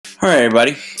All right,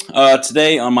 everybody.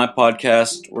 Today on my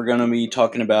podcast, we're going to be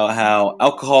talking about how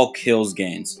alcohol kills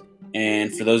gains.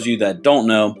 And for those of you that don't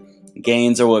know,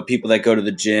 gains are what people that go to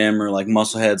the gym or like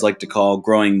muscleheads like to call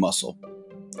growing muscle.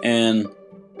 And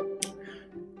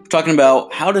talking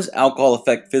about how does alcohol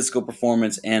affect physical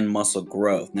performance and muscle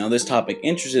growth. Now, this topic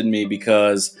interested me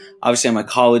because obviously I'm a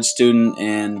college student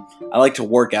and I like to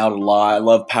work out a lot. I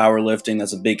love powerlifting.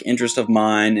 That's a big interest of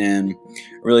mine, and I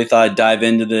really thought I'd dive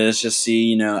into this, just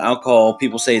see, alcohol,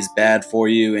 people say it's bad for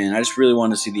you, and I just really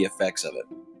wanted to see the effects of it.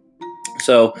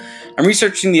 So I'm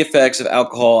researching the effects of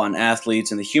alcohol on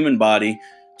athletes and the human body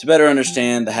to better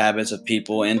understand the habits of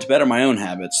people and to better my own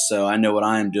habits so I know what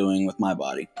I am doing with my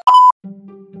body.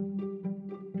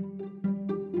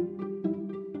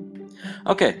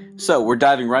 Okay, so we're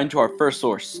diving right into our first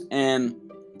source, and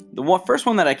the first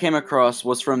one that I came across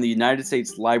was from the United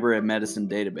States Library of Medicine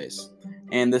database.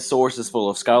 And this source is full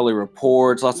of scholarly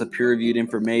reports, lots of peer-reviewed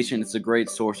information. It's a great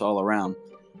source all around.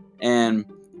 And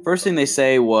first thing they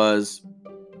say was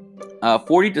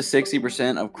 40 to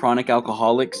 60% of chronic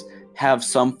alcoholics have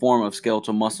some form of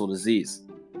skeletal muscle disease.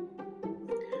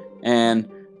 And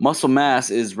muscle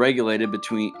mass is regulated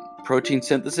between protein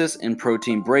synthesis and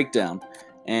protein breakdown.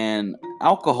 And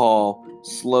alcohol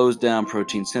slows down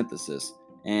protein synthesis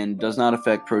and does not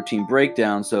affect protein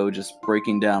breakdown, so just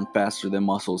breaking down faster than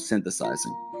muscles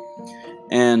synthesizing.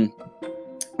 And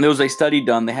there was a study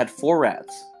done. They had 4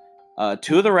 rats.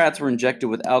 2 of the rats were injected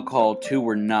with alcohol, 2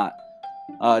 were not.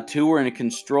 2 were in a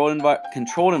controlled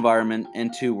environment,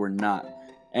 and 2 were not.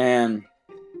 And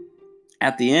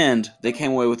at the end, they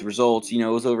came away with results. It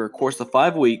was over a course of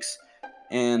 5 weeks,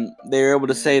 and they were able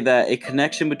to say that a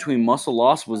connection between muscle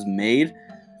loss was made,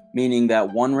 meaning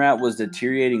that one rat was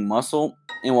deteriorating muscle,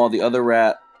 and while the other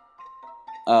rat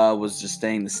was just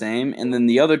staying the same. And then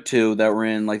the other 2 that were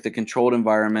in like the controlled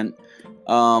environment,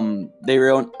 they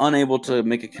were unable to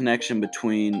make a connection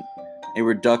between a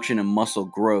reduction in muscle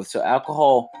growth. So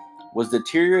alcohol was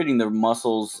deteriorating the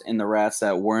muscles in the rats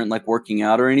that weren't like working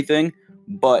out or anything,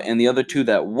 but in the other 2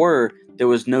 that were, there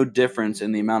was no difference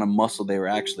in the amount of muscle they were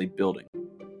actually building.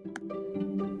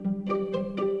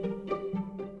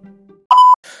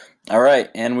 All right,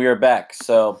 and we are back.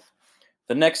 So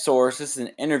the next source, this is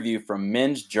an interview from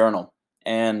Men's Journal.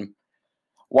 And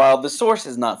while the source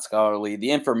is not scholarly,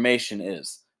 the information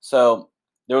is. So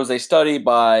there was a study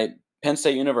by Penn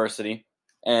State University,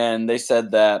 and they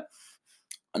said that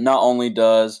not only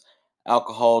does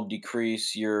alcohol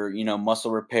decrease your,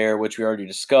 muscle repair, which we already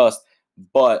discussed,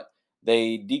 but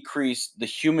they decrease the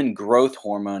human growth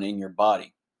hormone in your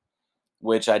body,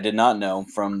 which I did not know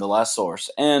from the last source.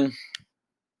 And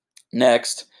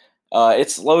next, it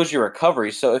slows your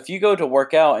recovery. So if you go to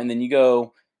work out and then you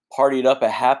go party it up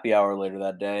at happy hour later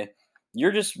that day,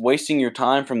 you're just wasting your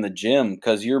time from the gym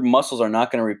because your muscles are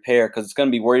not going to repair because it's going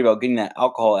to be worried about getting that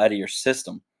alcohol out of your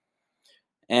system.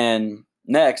 And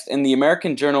next, in the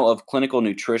American Journal of Clinical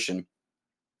Nutrition,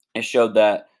 it showed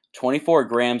that 24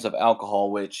 grams of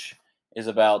alcohol, which is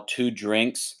about 2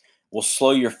 drinks, will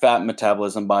slow your fat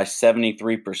metabolism by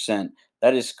 73%.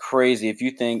 That is crazy. If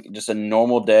you think just a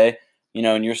normal day,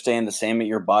 and you're staying the same at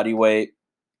your body weight,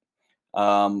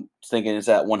 thinking it's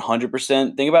at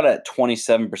 100%, think about it at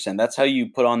 27%. That's how you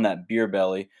put on that beer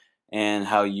belly and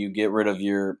how you get rid of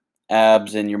your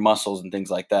abs and your muscles and things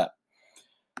like that.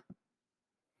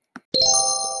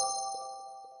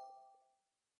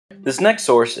 This next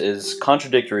source is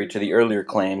contradictory to the earlier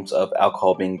claims of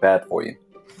alcohol being bad for you.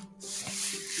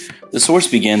 The source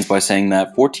begins by saying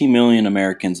that 14 million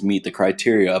Americans meet the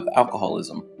criteria of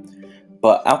alcoholism,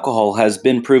 but alcohol has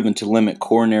been proven to limit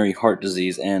coronary heart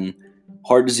disease, and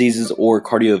heart diseases or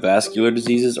cardiovascular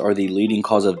diseases are the leading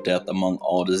cause of death among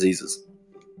all diseases.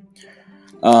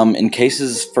 In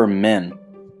cases for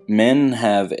men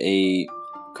have a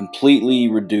completely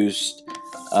reduced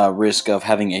risk of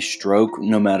having a stroke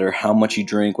no matter how much you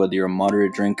drink, whether you're a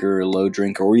moderate drinker, a low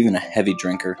drinker, or even a heavy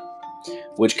drinker,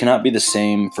 which cannot be the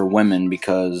same for women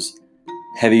because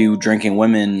heavy drinking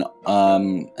women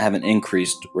have an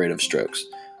increased rate of strokes.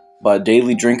 But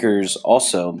daily drinkers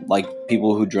also, like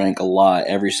people who drank a lot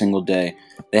every single day,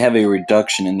 they have a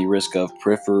reduction in the risk of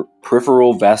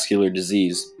peripheral vascular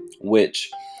disease, which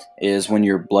is when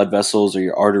your blood vessels or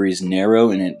your arteries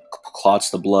narrow and it clots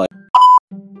the blood.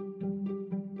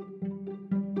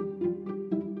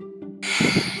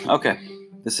 Okay,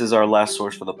 this is our last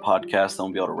source for the podcast, then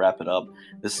we'll be able to wrap it up.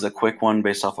 This is a quick one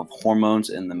based off of hormones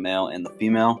in the male and the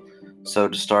female. So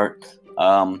to start,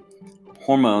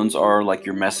 hormones are like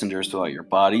your messengers throughout your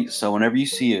body. So whenever you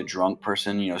see a drunk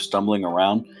person, stumbling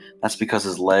around, that's because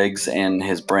his legs and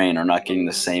his brain are not getting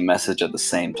the same message at the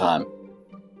same time.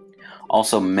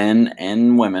 Also, men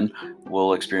and women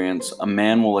a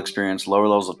man will experience lower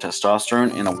levels of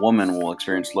testosterone, and a woman will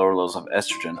experience lower levels of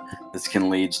estrogen. This can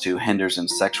lead to hinders in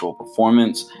sexual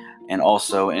performance and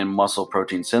also in muscle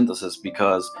protein synthesis,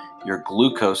 because your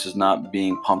glucose is not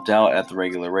being pumped out at the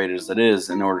regular rate as it is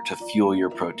in order to fuel your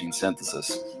protein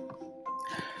synthesis.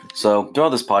 So throughout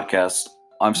this podcast,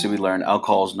 obviously we learned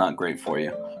alcohol is not great for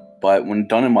you, but when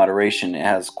done in moderation, it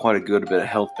has quite a good bit of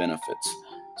health benefits.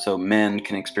 So men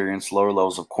can experience lower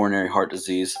levels of coronary heart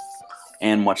disease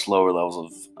and much lower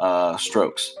levels of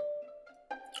strokes.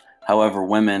 However,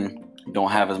 women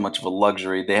don't have as much of a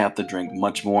luxury. They have to drink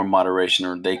much more in moderation,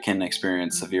 or they can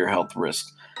experience severe health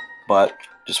risks. But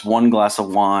just 1 glass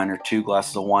of wine or 2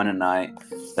 glasses of wine a night,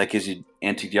 that gives you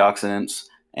antioxidants,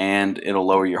 and it'll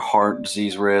lower your heart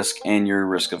disease risk and your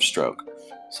risk of stroke.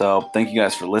 So thank you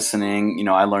guys for listening.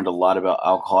 I learned a lot about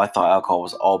alcohol. I thought alcohol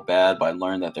was all bad, but I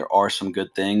learned that there are some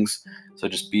good things. So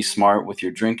just be smart with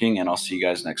your drinking, and I'll see you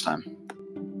guys next time.